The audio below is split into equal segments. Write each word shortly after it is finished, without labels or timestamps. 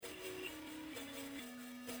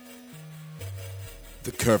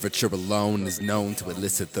The curvature alone is known to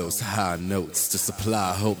elicit those high notes, to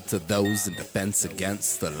supply hope to those in defense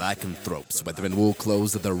against the lycanthropes. Whether in wool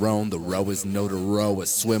clothes of their own, the rowers know to row or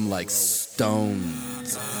swim like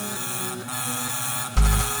stones.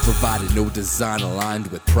 Provided no design aligned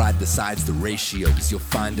with pride decides the ratios, you'll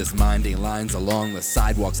find us minding lines along the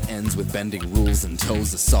sidewalks, ends with bending rules and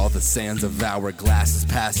toes. I saw the sands of hourglasses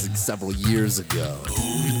passing several years ago.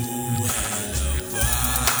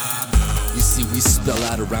 You see, we spell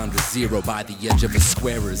out around a zero by the edge of a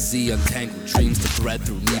square or Z, untangled dreams to thread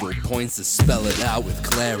through needle points to spell it out with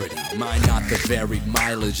clarity. Mine not the varied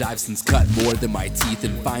mileage I've since cut more than my teeth,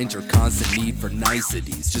 and find your constant need for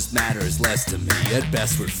niceties just matters less to me. At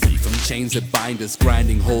best we're free from chains that bind us,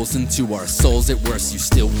 grinding holes into our souls. At worst you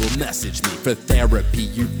still will message me for therapy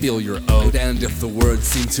you feel you're owed, and if the words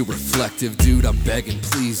seem too reflective, dude, I'm begging,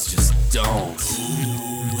 please just don't.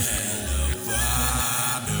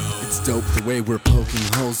 It's dope the way we're poking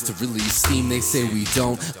holes to release steam. They say we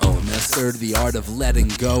don't own, mastered the art of letting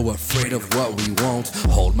go, afraid of what we won't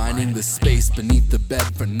hold, minding the space beneath the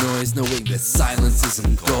bed for noise, knowing that silence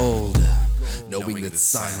isn't gold. Knowing that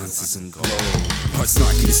silence isn't gold. Part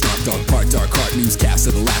snarky to snark dog, part dark heart newscast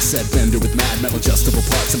of the last set bender with mad metal adjustable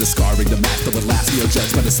parts and the scarring the match that would last. We are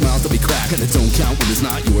judged by the smiles that we crack, and it don't count when it's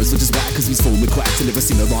not yours, which is whack, cause he's full with quacks and never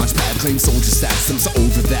seen a launch pad. Claim soldier stats, and I'm so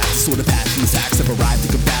over that. The sort of passions acts have arrived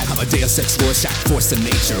to combat. I'm a deus ex Rorschach, force of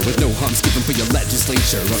nature, with no humps given for your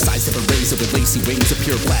legislature. Our sides have a razor with lacy wings, a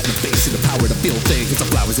pure platinum face, and the power to feel things. The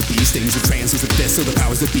flowers of bee stings, with transfers with this, so the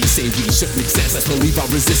powers that be say we shouldn't exist. Let's believe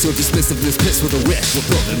I'll resist or dismiss of this piss with a wish. We'll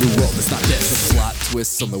build a new world that's not this. The plot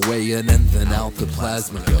twists on the way in, and then out the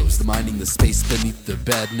plasma goes. The minding the space beneath the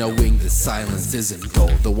bed, knowing the silence isn't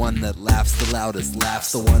gold. The one that laughs the loudest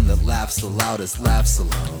laughs, the one that laughs the loudest laughs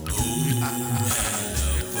alone.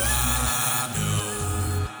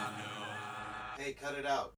 Hey, cut it out.